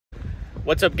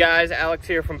What's up guys, Alex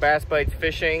here from Bass Bites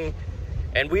Fishing,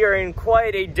 and we are in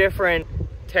quite a different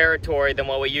territory than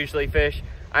what we usually fish.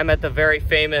 I'm at the very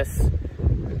famous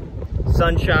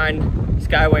Sunshine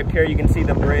Skyway Pier. You can see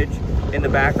the bridge in the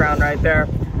background right there.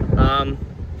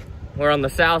 We're on the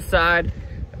south side,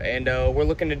 and we're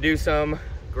looking to do some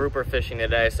grouper fishing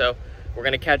today. So we're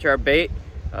gonna catch our bait,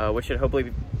 which should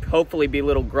hopefully be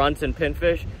little grunts and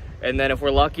pinfish, and then if we're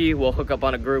lucky, we'll hook up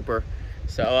on a grouper.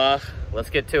 So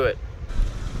let's get to it.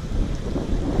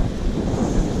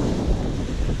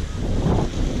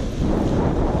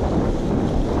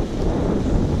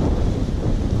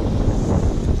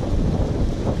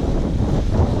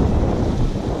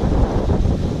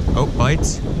 Oh,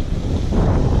 bites.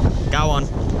 Got one.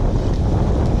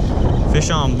 Fish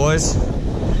on, boys.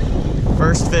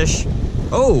 First fish.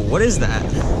 Oh, what is that?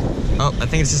 Oh, I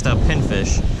think it's just a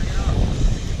pinfish.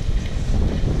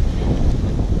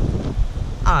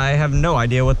 I have no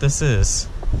idea what this is.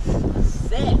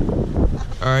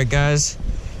 Alright guys,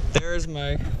 there's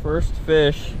my first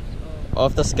fish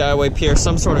off the Skyway Pier.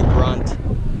 Some sort of grunt.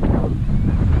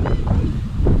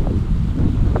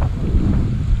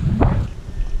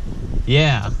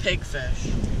 Yeah. It's a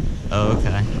pigfish. Oh,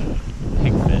 okay.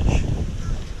 Pigfish.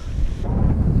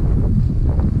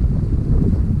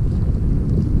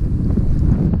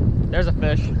 There's a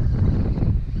fish.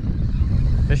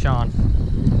 Fish on.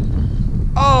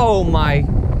 Oh my.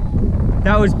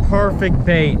 That was perfect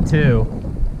bait too.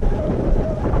 Yep.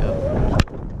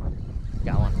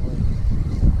 Got one.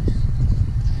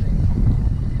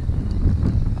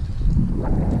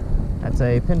 That's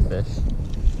a pinfish.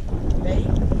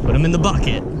 Put him in the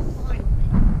bucket.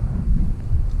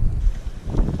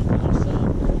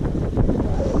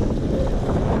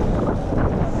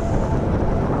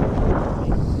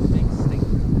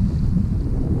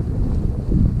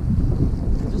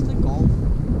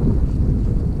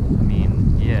 I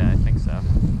mean, yeah, I think so.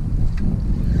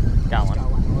 Got one.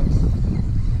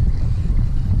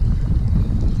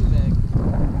 Too big.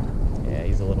 Yeah,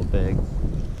 he's a little big.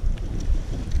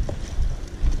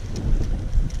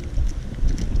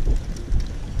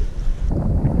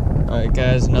 Alright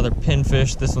guys, another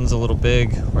pinfish. This one's a little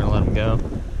big. We're gonna let him go.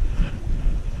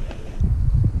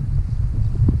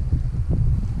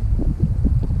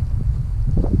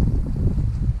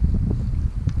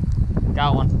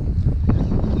 Got one.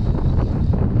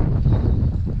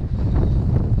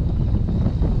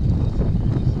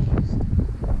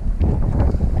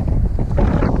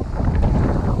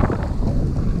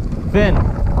 Fin.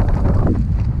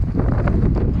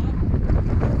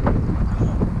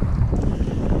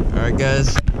 Alright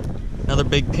guys, another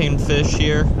big pinfish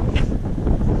here.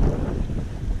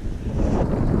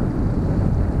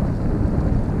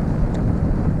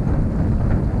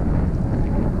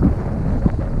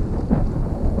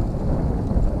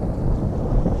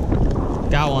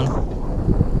 Got one.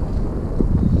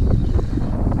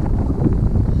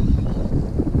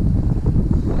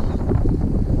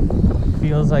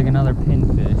 Feels like another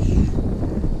pinfish.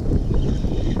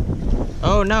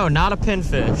 Oh no, not a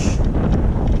pinfish.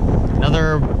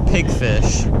 Another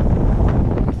pigfish.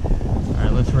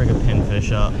 Alright, let's rig a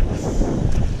pinfish up.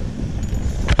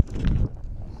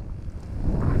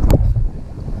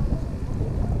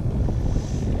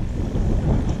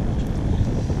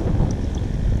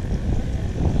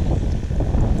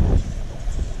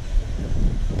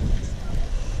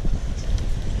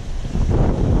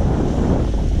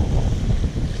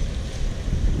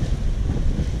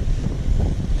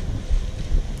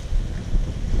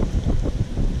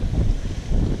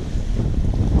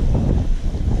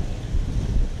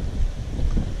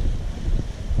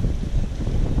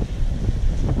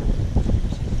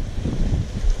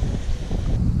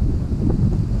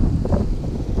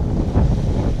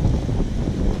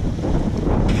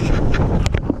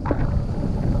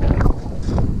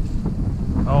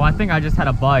 I think I just had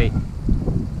a bite.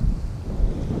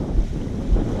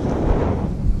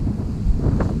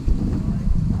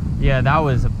 Yeah, that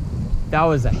was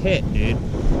a hit, dude.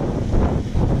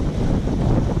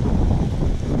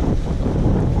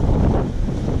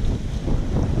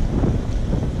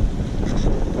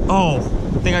 Oh,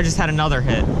 I think I just had another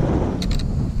hit.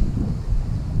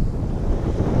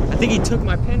 I think he took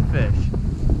my pinfish.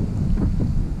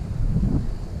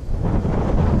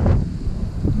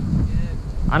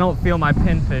 I don't feel my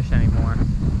pinfish anymore.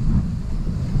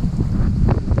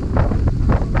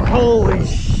 Holy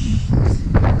shit.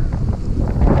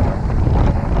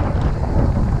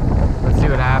 Let's see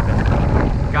what happened.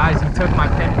 Guys, he took my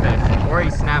pinfish, or he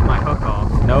snapped my hook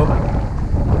off. Nope.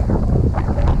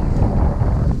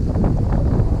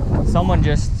 Someone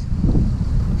just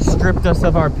stripped us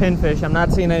of our pinfish. I'm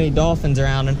not seeing any dolphins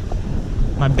around, and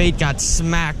My bait got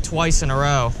smacked twice in a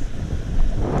row.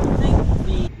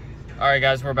 All right,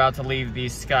 guys, we're about to leave the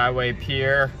Skyway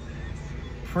Pier.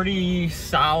 Pretty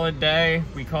solid day.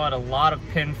 We caught a lot of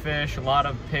pinfish, a lot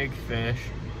of pigfish,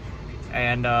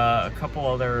 and a couple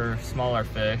other smaller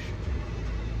fish.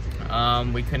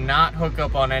 We could not hook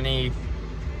up on any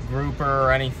grouper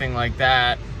or anything like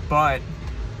that, but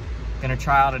gonna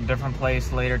try out a different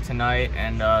place later tonight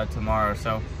and tomorrow.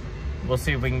 So we'll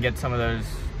see if we can get some of those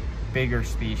bigger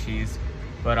species.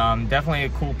 But definitely a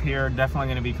cool pier. Definitely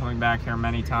gonna be coming back here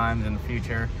many times in the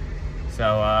future.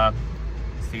 So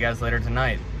see you guys later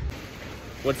tonight.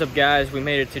 What's up, guys? We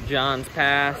made it to John's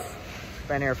Pass.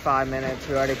 Been here 5 minutes.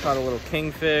 We already caught a little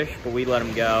kingfish, but we let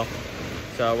him go.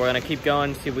 So we're gonna keep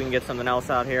going, see if we can get something else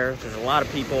out here. There's a lot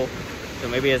of people, so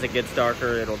maybe as it gets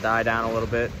darker, it'll die down a little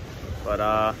bit. But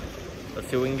let's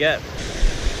see what we can get.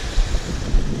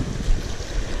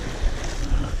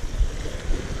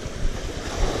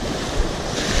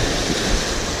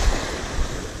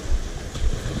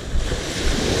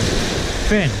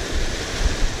 Finn,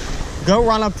 go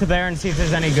run up to there and see if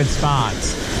there's any good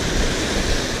spots.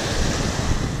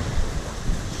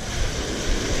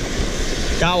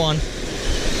 Got one.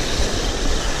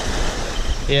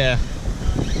 Yeah.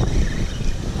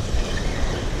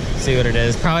 See what it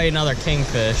is. Probably another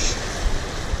kingfish.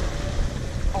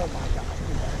 Oh my God.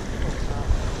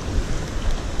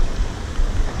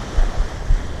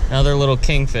 Another little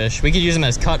kingfish. We could use them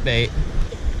as cut bait.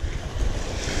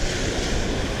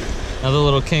 Another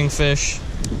little kingfish.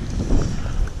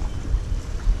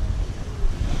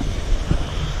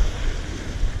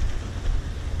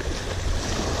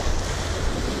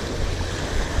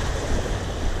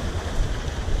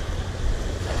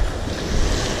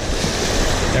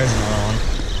 There's another one.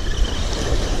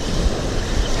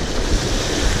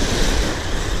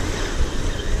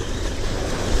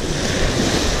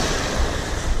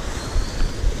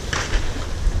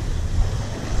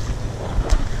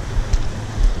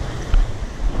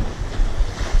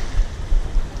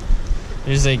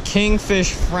 There's a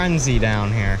kingfish frenzy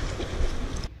down here.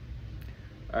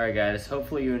 All right, guys,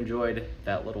 hopefully you enjoyed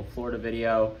that little Florida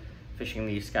video, fishing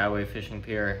the Skyway Fishing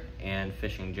Pier and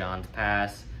fishing John's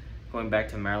Pass. Going back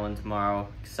to Maryland tomorrow.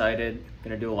 Excited.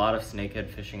 Gonna do a lot of snakehead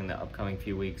fishing in the upcoming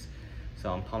few weeks,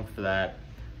 so I'm pumped for that.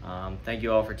 Thank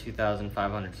you all for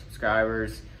 2,500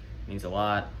 subscribers. It means a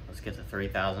lot. Let's get to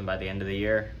 3,000 by the end of the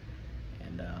year,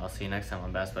 and I'll see you next time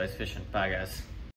on Bass Buddies Fishing. Bye, guys.